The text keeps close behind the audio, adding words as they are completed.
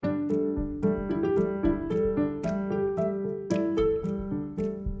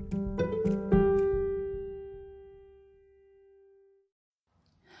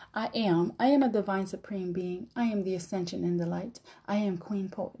am. I am a divine supreme being. I am the ascension and the light. I am Queen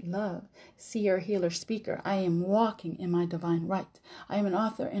Poet Love, seer, healer, speaker. I am walking in my divine right. I am an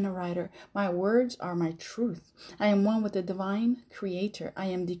author and a writer. My words are my truth. I am one with the divine creator. I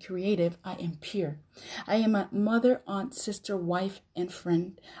am the creative. I am pure. I am a mother, aunt, sister, wife, and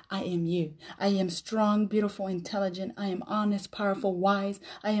friend. I am you. I am strong, beautiful, intelligent. I am honest, powerful, wise.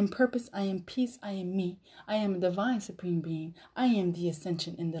 I am purpose. I am peace. I am me. I am a divine supreme being. I am the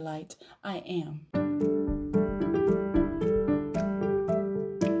ascension in the light. I am.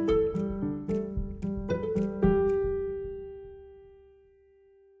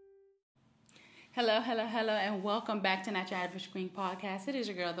 Hello, and welcome back to Natural Advocate Queen Podcast. It is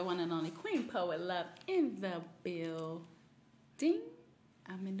your girl, the one and only Queen Poet Love, in the building.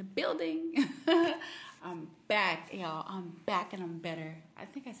 I'm in the building. I'm back, y'all. I'm back and I'm better. I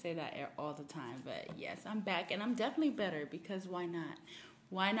think I say that all the time, but yes, I'm back and I'm definitely better because why not?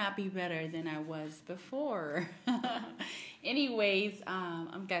 Why not be better than I was before? Anyways,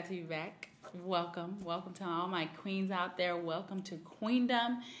 I'm glad to be back. Welcome to all my queens out there. Welcome to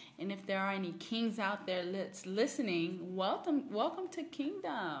Queendom. And if there are any kings out there listening, welcome to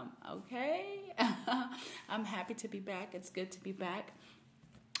Kingdom. Okay? I'm happy to be back. It's good to be back.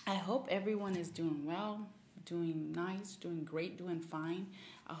 I hope everyone is doing well, doing nice, doing great, doing fine.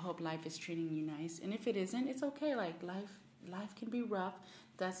 I hope life is treating you nice. And if it isn't, it's okay. Like life can be rough.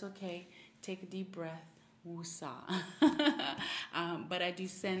 That's okay. Take a deep breath. Woosah. But I do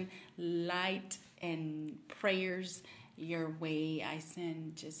send light and prayers your way. I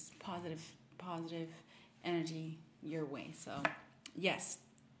send just positive energy your way. So, yes.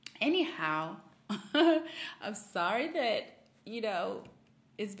 Anyhow, I'm sorry that,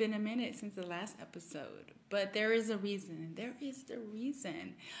 it's been a minute since the last episode. But there is a reason. There is the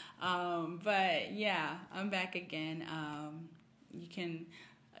reason. But, yeah, I'm back again. You can,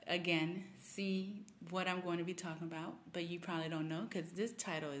 again, see what I'm going to be talking about, but you probably don't know because this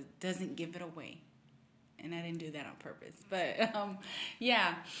title doesn't give it away, and I didn't do that on purpose. But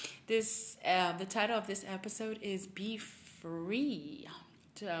the title of this episode is "Be Free."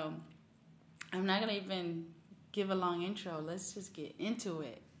 So I'm not gonna even give a long intro. Let's just get into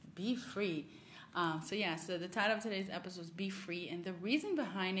it. Be free. So the title of today's episode is "Be Free," and the reason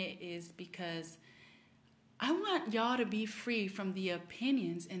behind it is because I want y'all to be free from the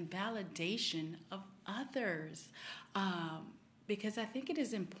opinions and validation of others, because I think it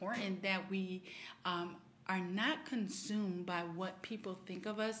is important that we are not consumed by what people think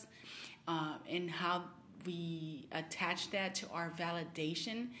of us and how we attach that to our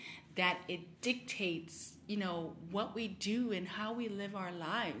validation, that it dictates, what we do and how we live our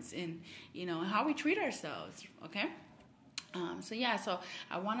lives and, how we treat ourselves, okay? So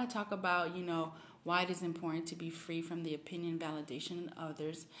I want to talk about, why it is important to be free from the opinion validation of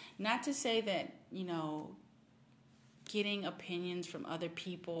others. Not to say that, getting opinions from other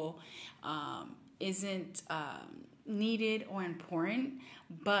people isn't needed or important,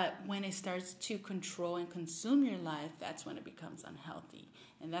 but when it starts to control and consume your life, that's when it becomes unhealthy.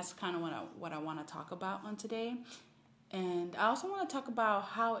 And that's kind of what I want to talk about on today. And I also want to talk about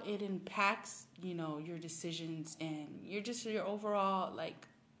how it impacts, your decisions and your overall,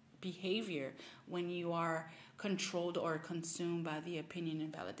 behavior when you are controlled or consumed by the opinion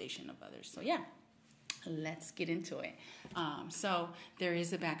and validation of others. So let's get into it. So there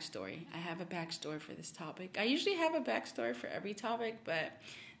is a backstory. I have a backstory for this topic. I usually have a backstory for every topic, but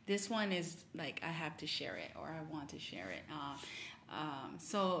this one is I have to share it, or I want to share it.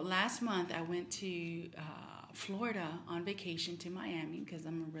 So last month I went to Florida on vacation to Miami because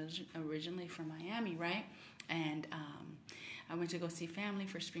I'm originally from Miami, right? And I went to go see family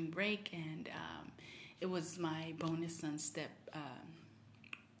for spring break, and it was my bonus son's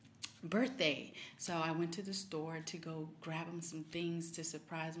birthday. So I went to the store to go grab him some things to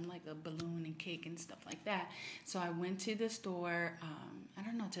surprise him, like a balloon and cake and stuff like that. So I went to the store, I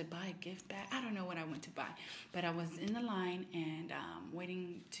don't know, to buy a gift bag. I don't know what I went to buy, but I was in the line and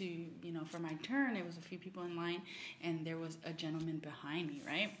waiting to, for my turn. There was a few people in line, and there was a gentleman behind me,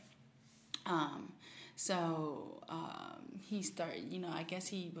 right? So he started, I guess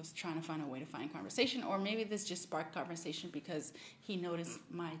he was trying to find a way to find conversation, or maybe this just sparked conversation because he noticed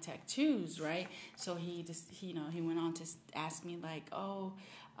my tattoos, right? So he just, he went on to ask me that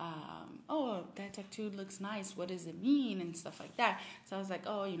tattoo looks nice. What does it mean? And stuff like that. So I was like,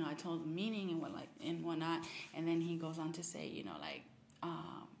 I told him meaning and whatnot. And then he goes on to say,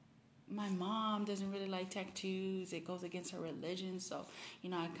 my mom doesn't really like tattoos. It goes against her religion. So,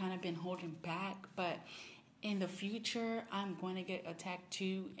 I've kind of been holding back. But in the future, I'm going to get a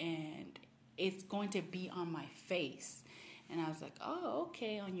tattoo, and it's going to be on my face. And I was like, oh,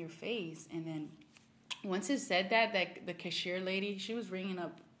 okay, on your face. And then once it said that the cashier lady, she was ringing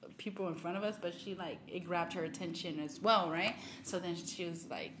up people in front of us, but she like, it grabbed her attention as well, right? So then she was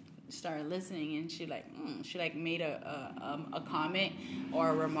like, started listening, and she made a comment or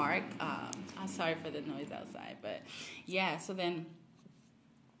a remark. I'm sorry for the noise outside, but yeah. So then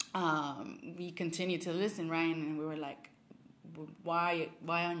we continued to listen, right? And we were like, why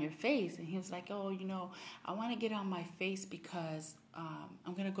on your face? And he was like, oh, I want to get on my face because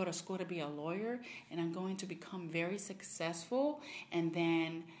I'm going to go to school to be a lawyer, and I'm going to become very successful, and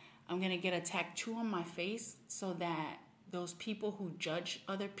then I'm going to get a tattoo on my face so that those people who judge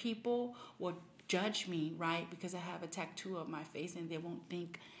other people will judge me, right? Because I have a tattoo of my face, and they won't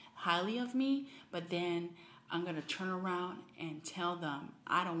think highly of me. But then I'm going to turn around and tell them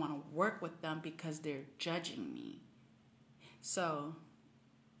I don't want to work with them because they're judging me. So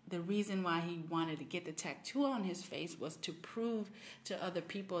the reason why he wanted to get the tattoo on his face was to prove to other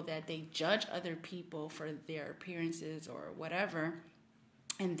people that they judge other people for their appearances or whatever.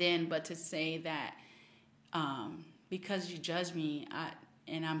 And then, but to say that because you judge me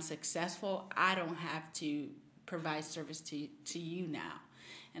and I'm successful, I don't have to provide service to you now.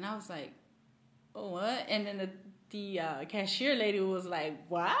 And I was like, oh, what? And then the cashier lady was like,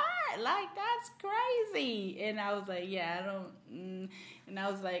 what? Like, that's crazy. And I was like, yeah, I don't. And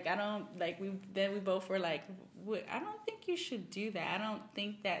I was like, I don't, like, we both were like, I don't think you should do that. I don't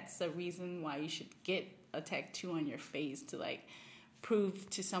think that's a reason why you should get a tattoo on your face to, like, prove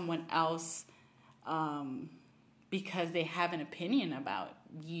to someone else because they have an opinion about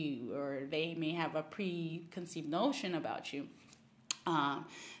you, or they may have a preconceived notion about you.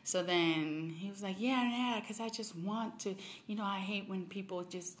 So then he was like, yeah, because I just want to, I hate when people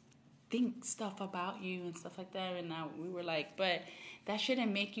just think stuff about you and stuff like that. And we were like, but that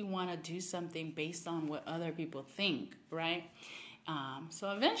shouldn't make you want to do something based on what other people think, right?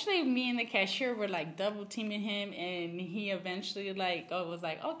 So eventually me and the cashier were like double teaming him, and he eventually was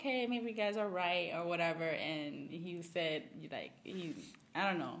like, okay, maybe you guys are right or whatever. And he said, like, I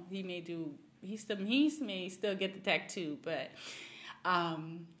don't know, he may still get the tattoo, but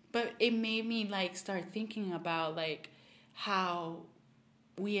it made me like start thinking about like how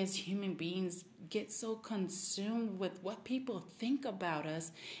we as human beings get so consumed with what people think about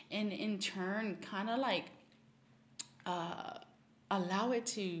us, and in turn kind of like allow it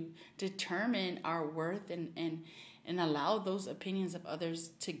to determine our worth and allow those opinions of others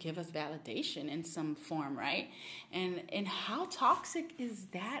to give us validation in some form, right? And how toxic is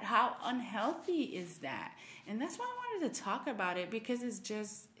that? How unhealthy is that? And that's why I wanted to talk about it, because it's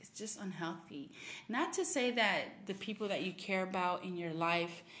just unhealthy. Not to say that the people that you care about in your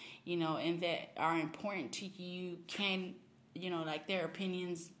life, and that are important to you can, like their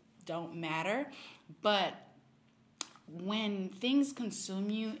opinions don't matter, but when things consume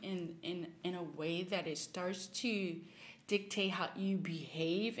you in a way that it starts to dictate how you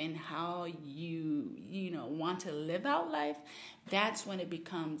behave and how you want to live out life, that's when it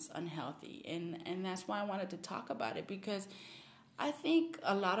becomes unhealthy. And that's why I wanted to talk about it, because I think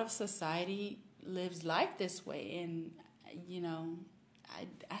a lot of society lives life this way, and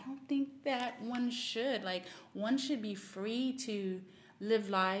I don't think that one should. Like, one should be free to live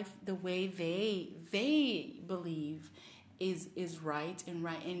life the way they believe is right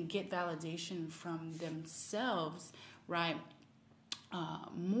and get validation from themselves, right?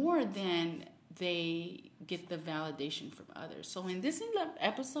 More than they get the validation from others. So in this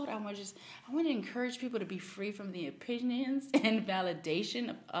episode, I want to encourage people to be free from the opinions and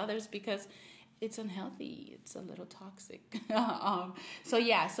validation of others, because it's unhealthy. It's a little toxic.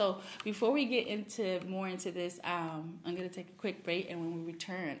 So before we get more into this, I'm going to take a quick break, and when we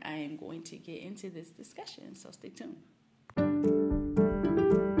return, I am going to get into this discussion. So stay tuned.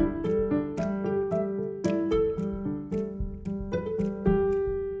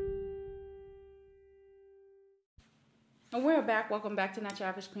 And we're back. Welcome back to Not Your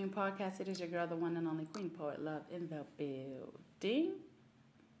Average Queen Podcast. It is your girl, the one and only Queen Poet Love, in the building.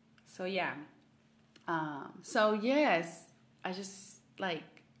 So yeah. So yes, I just like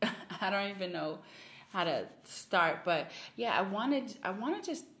I don't even know how to start, but yeah, I wanted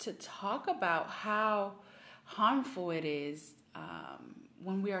just to talk about how harmful it is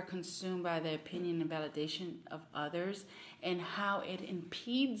when we are consumed by the opinion and validation of others, and how it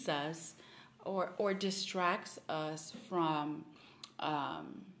impedes us or distracts us from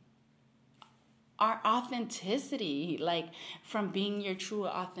our authenticity, like from being your true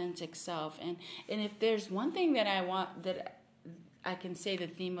authentic self. And if there's one thing that I can say the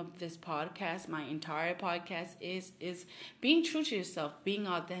theme of this podcast, my entire podcast, is being true to yourself, being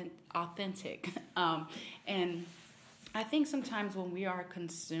authentic. And I think sometimes when we are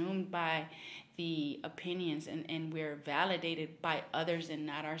consumed by the opinions and we're validated by others and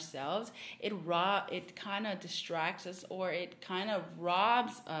not ourselves, it kind of distracts us, or it kind of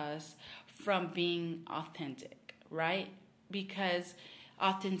robs us from being authentic, right? Because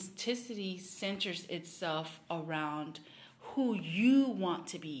authenticity centers itself around who you want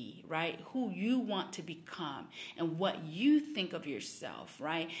to be, right? Who you want to become, and what you think of yourself,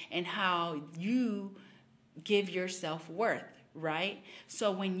 right? And how you give yourself worth, right?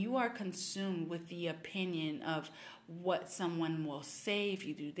 So when you are consumed with the opinion of what someone will say if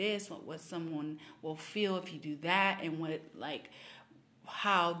you do this, what someone will feel if you do that, and what, like,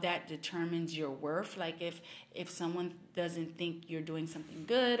 how that determines your worth. Like if someone doesn't think you're doing something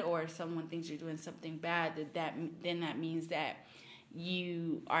good, or if someone thinks you're doing something bad, then that means that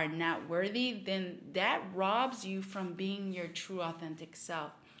you are not worthy. Then that robs you from being your true authentic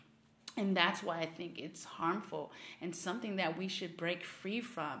self. And that's why I think it's harmful and something that we should break free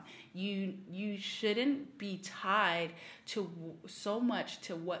from. You shouldn't be tied to so much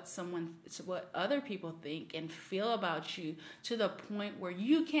to what other people think and feel about you, to the point where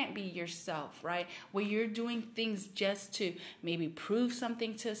you can't be yourself, right? Where you're doing things just to maybe prove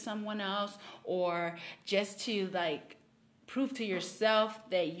something to someone else, or just to, like, prove to yourself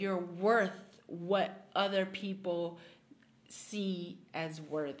that you're worth what other people see as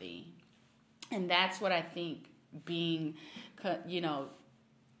worthy. And that's what I think being,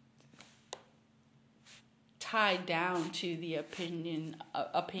 tied down to the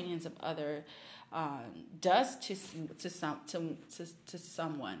opinions of other does to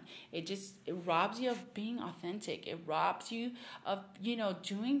someone. It robs you of being authentic. It robs you of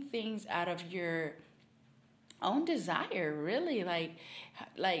doing things out of your own desire. Really,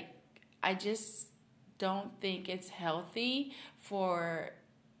 like I just don't think it's healthy for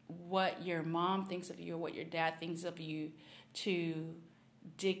what your mom thinks of you or what your dad thinks of you to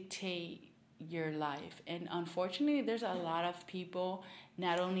dictate your life. And unfortunately, there's a lot of people,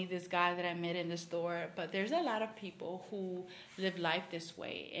 not only this guy that I met in the store, but there's a lot of people who live life this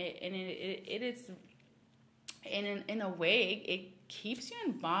way. And it is, in a way, it keeps you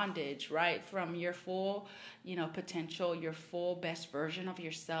in bondage, right? From your full, potential, your full best version of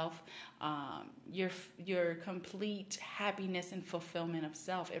yourself, your complete happiness and fulfillment of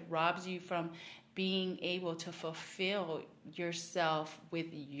self. It robs you from being able to fulfill yourself with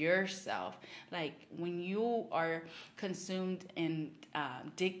yourself. Like when you are consumed and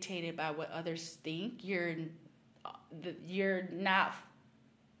dictated by what others think, you're not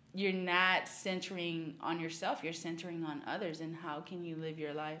centering on yourself. You're centering on others. And how can you live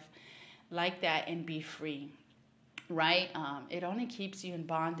your life like that and be free, right? It only keeps you in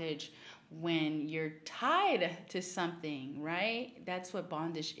bondage when you're tied to something, right? That's what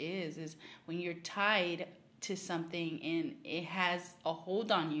bondage is when you're tied to something and it has a hold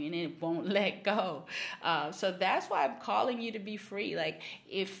on you and it won't let go. So that's why I'm calling you to be free. Like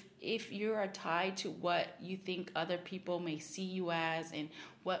if you are tied to what you think other people may see you as, and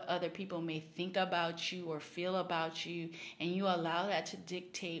what other people may think about you or feel about you, and you allow that to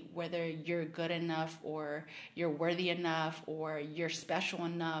dictate whether you're good enough or you're worthy enough or you're special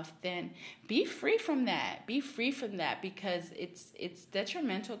enough, then be free from that. Be free from that, because it's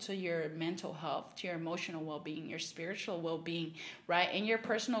detrimental to your mental health, to your emotional well-being, your spiritual well-being, right? And your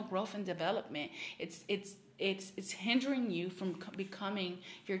personal growth and development. It's hindering you from becoming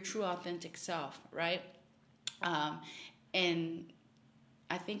your true authentic self, right? And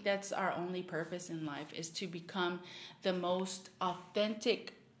I think that's our only purpose in life, is to become the most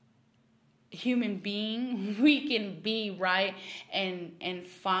authentic human being we can be, right? And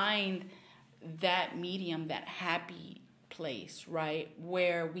find that medium, that happy place, right?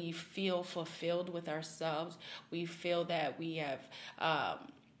 Where we feel fulfilled with ourselves. We feel that we have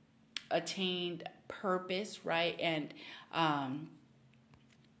attained purpose, right? And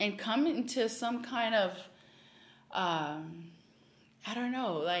come into some kind of I don't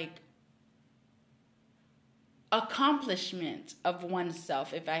know, like accomplishment of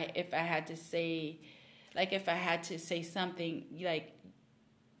oneself. If I had to say, like, if I had to say something, like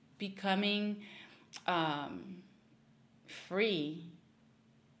becoming free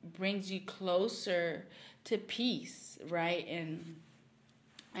brings you closer to peace, right? And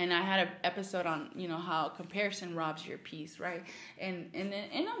I had an episode on, how comparison robs your peace, right? And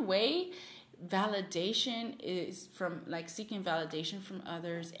in a way, validation is from, like, seeking validation from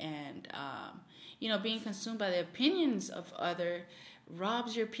others, and being consumed by the opinions of other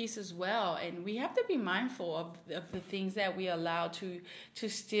robs your peace as well. And we have to be mindful of the things that we allow to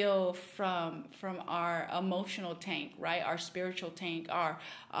steal from our emotional tank, right? Our spiritual tank, our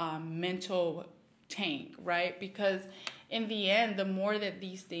mental tank, right? Because in the end, the more that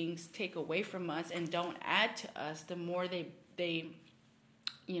these things take away from us and don't add to us, the more they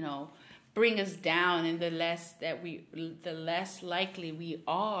bring us down, and the less likely we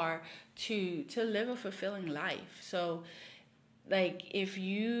are to live a fulfilling life. So like if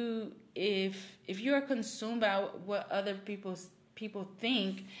you are consumed by what other people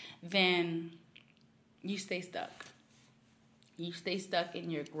think, then you stay stuck. You stay stuck in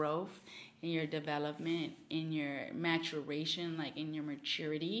your growth, in your development, in your maturation, like in your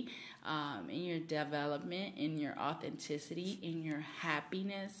maturity, in your development, in your authenticity, in your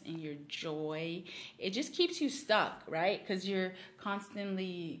happiness, in your joy. It just keeps you stuck, right? Because you're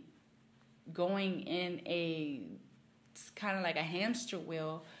constantly going in it's kind of like a hamster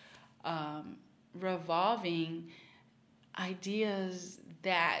wheel, revolving ideas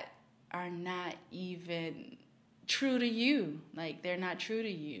that are not even true to you. Like, they're not true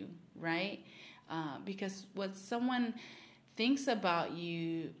to you, right? Because what someone thinks about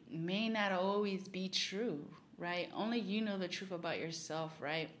you may not always be true, right? Only you know the truth about yourself,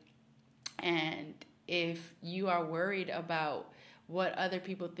 right? And if you are worried about what other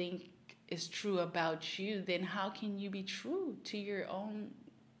people think is true about you, then how can you be true to your own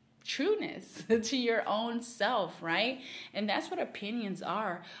trueness, to your own self, right? And that's what opinions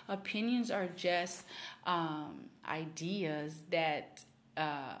are. Opinions are just ideas that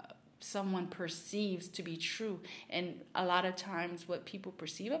someone perceives to be true. And a lot of times what people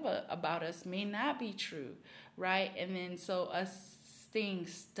perceive about us may not be true, right? And then so us staying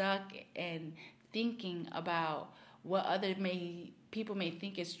stuck and thinking about what people may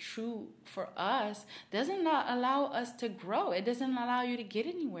think is true for us doesn't allow us to grow. It doesn't allow you to get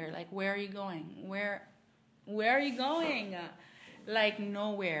anywhere. Like, where are you going? Where are you going? Like,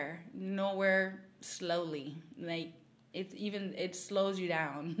 nowhere slowly. Like, it slows you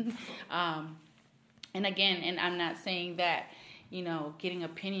down. And again, and I'm not saying that, getting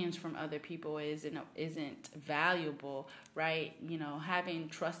opinions from other people isn't valuable, right? Having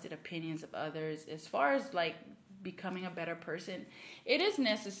trusted opinions of others, as far as like becoming a better person, it is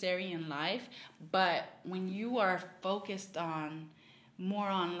necessary in life. But when you are focused more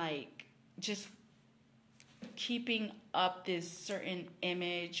on like just keeping up this certain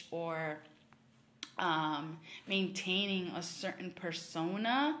image, or maintaining a certain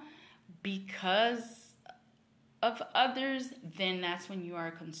persona because of others, then that's when you are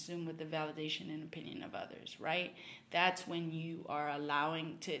consumed with the validation and opinion of others, right? That's when you are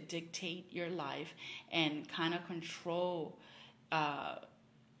allowing to dictate your life and kind of control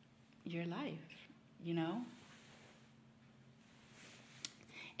your life,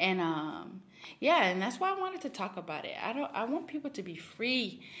 And and that's why I wanted to talk about it. I want people to be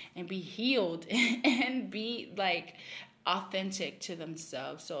free and be healed and be like authentic to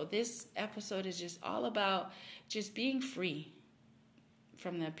themselves. So this episode is just all about just being free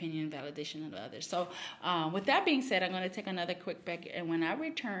from the opinion and validation of others. So with that being said, I'm going to take another quick break, and when I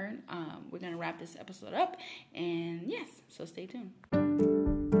return, we're going to wrap this episode up. And yes, so stay tuned.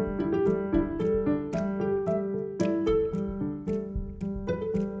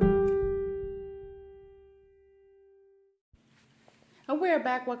 We're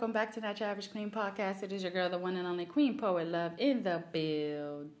back. Welcome back to Not Your Average Queen Podcast. It is your girl, the one and only Queen Poet Love, in the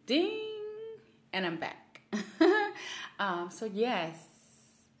building. And I'm back. So yes,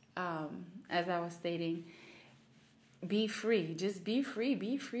 as I was stating, be free. Just be free.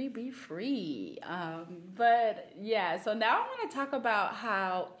 Be free. Be free. But yeah, so now I want to talk about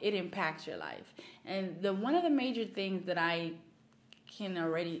how it impacts your life. And one of the major things that I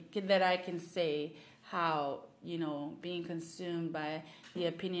can say how, being consumed by the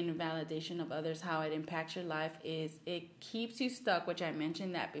opinion and validation of others, how it impacts your life is it keeps you stuck, which I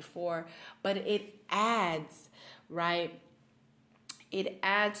mentioned that before, but it adds, right? It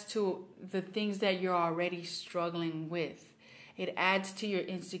adds to the things that you're already struggling with. It adds to your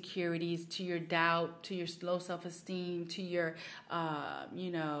insecurities, to your doubt, to your low self-esteem, to your,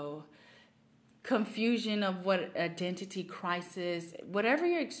 confusion of what identity crisis, whatever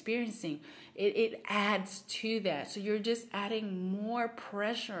you're experiencing, it adds to that. So you're just adding more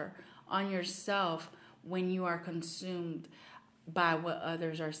pressure on yourself when you are consumed by what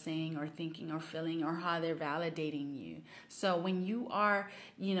others are saying or thinking or feeling or how they're validating you. So when you are,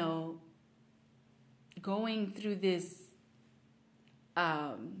 going through this,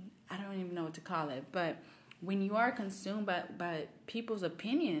 I don't even know what to call it, but when you are consumed by people's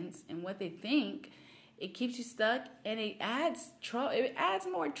opinions and what they think, it keeps you stuck, and it adds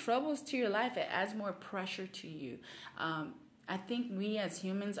more troubles to your life. It adds more pressure to you. I think we as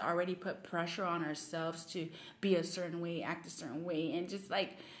humans already put pressure on ourselves to be a certain way, act a certain way, and just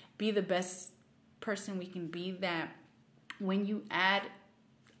like be the best person we can be, that when you add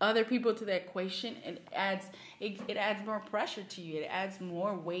other people to the equation, it adds more pressure to you. It adds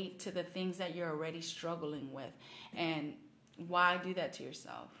more weight to the things that you're already struggling with. And why do that to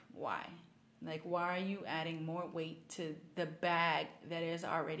yourself? Why? Like, why are you adding more weight to the bag that is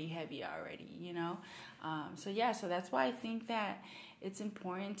already heavy already, So that's why I think that it's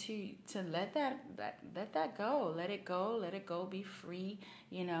important to let that go. Let it go, be free,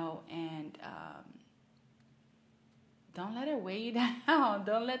 and don't let it weigh you down.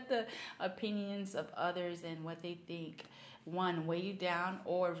 Don't let the opinions of others and what they think, one, weigh you down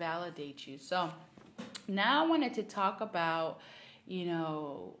or validate you. So now I wanted to talk about,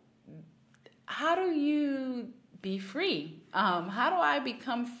 how do you be free? How do I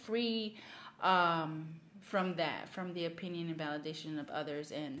become free from the opinion and validation of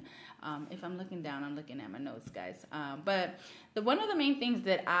others? And if I'm looking down, I'm looking at my notes, guys. But one of the main things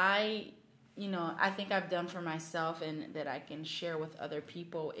that I think I've done for myself and that I can share with other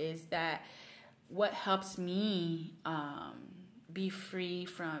people is that what helps me be free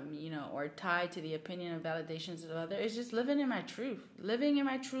from, or tied to the opinion and validations of others is just living in my truth,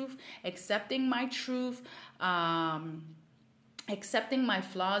 accepting my truth, accepting my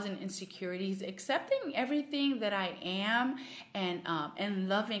flaws and insecurities, accepting everything that I am, and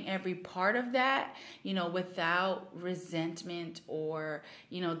loving every part of that, without resentment or,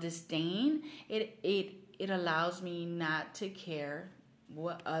 disdain. It allows me not to care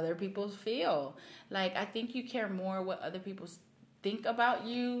what other people feel. Like, I think you care more what other people think about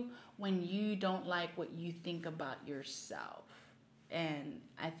you when you don't like what you think about yourself. And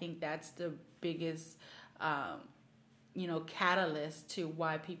I think that's the biggest catalyst to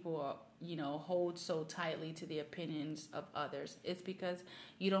why people hold so tightly to the opinions of others. It's because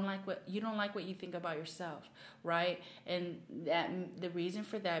you don't like what you think about yourself, right? And that the reason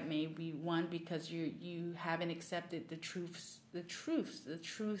for that may be, one, because you haven't accepted the truth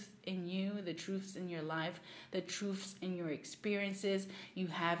in you, the truths in your life, the truths in your experiences. You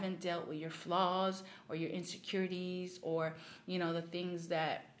haven't dealt with your flaws or your insecurities, or the things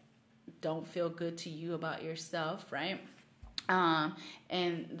that don't feel good to you about yourself, right?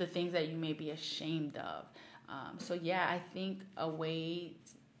 And the things that you may be ashamed of. I think a way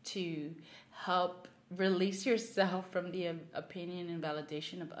to help release yourself from the opinion and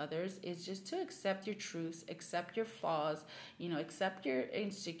validation of others is just to accept your truths, accept your flaws, accept your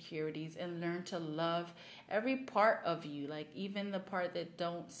insecurities, and learn to love every part of you, like even the part that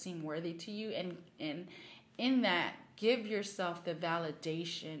don't seem worthy to you, and in that, give yourself the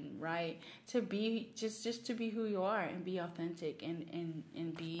validation, right? To be just to be who you are and be authentic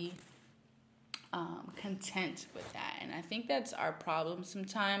and be content with that. And I think that's our problem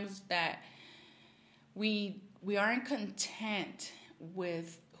sometimes, that we aren't content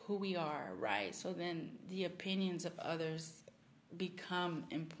with who we are, right? So then the opinions of others become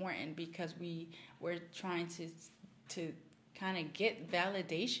important because we're trying to kind of get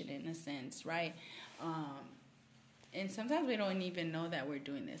validation in a sense, right? And sometimes we don't even know that we're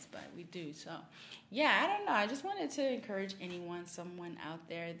doing this, but we do. So, I don't know. I just wanted to encourage someone out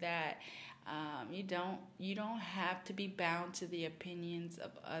there that you don't have to be bound to the opinions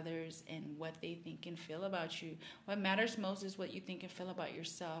of others and what they think and feel about you. What matters most is what you think and feel about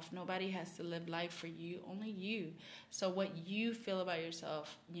yourself. Nobody has to live life for you, only you. So what you feel about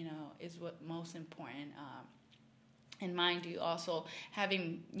yourself, is what most important. And mind you, also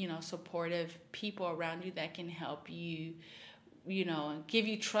having, supportive people around you that can help you, give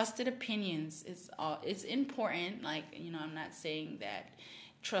you trusted opinions. It's important. Like, I'm not saying that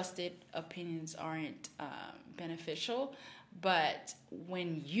trusted opinions aren't beneficial, but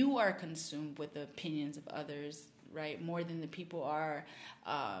when you are consumed with the opinions of others, right, more than the people are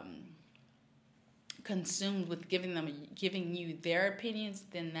consumed with giving you their opinions,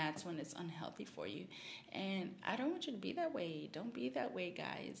 then that's when it's unhealthy for you. And I don't want you to be that way. Don't be that way,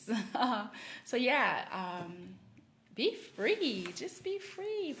 guys. Be free. Just be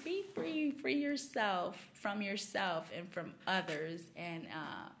free. Be free. Free yourself from yourself and from others, and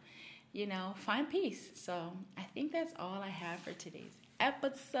find peace. So I think that's all I have for today's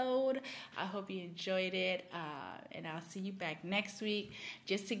episode. I hope you enjoyed it, and I'll see you back next week.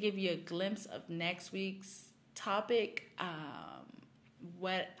 Just to give you a glimpse of next week's topic,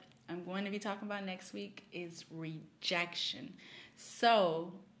 what I'm going to be talking about next week is rejection.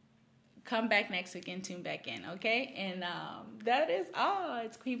 So come back next week and tune back in, okay? And that is all.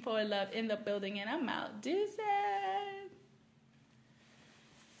 It's Queen Poet Love in the building, and I'm out. Deuces.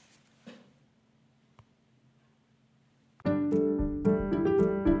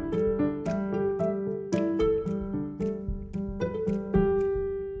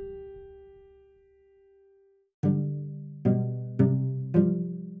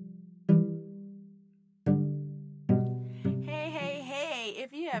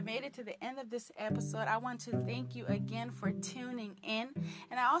 if you have made it to the end of this episode, I want to thank you again for tuning in.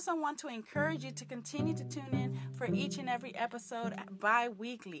 And I also want to encourage you to continue to tune in for each and every episode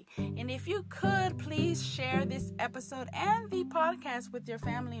bi-weekly. And if you could, please share this episode and the podcast with your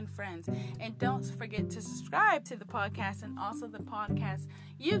family and friends. And don't forget to subscribe to the podcast and also the podcast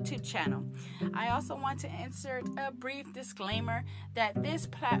YouTube channel. I also want to insert a brief disclaimer that this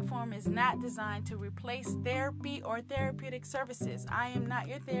platform is not designed to replace therapy or therapeutic services. I am not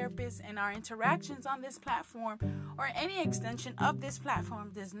your therapist, and our interactions on this platform or any extension of this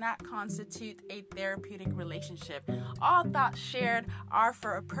platform does not constitute a therapeutic relationship. All thoughts shared are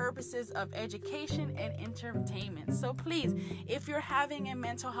for purposes of education and entertainment. So please, if you're having a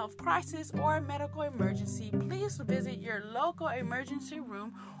mental health crisis or a medical emergency, please visit your local emergency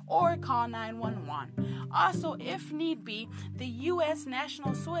room or call 911. Also, if need be, the U.S.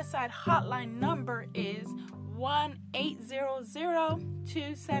 National Suicide Hotline number is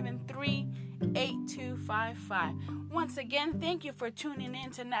 1-800-273-8255. Once again, thank you for tuning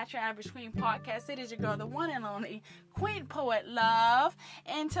in to Not Your Average Queen Podcast. It is your girl, the one and only Queen Poet Love.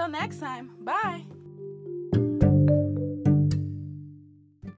 Until next time, bye.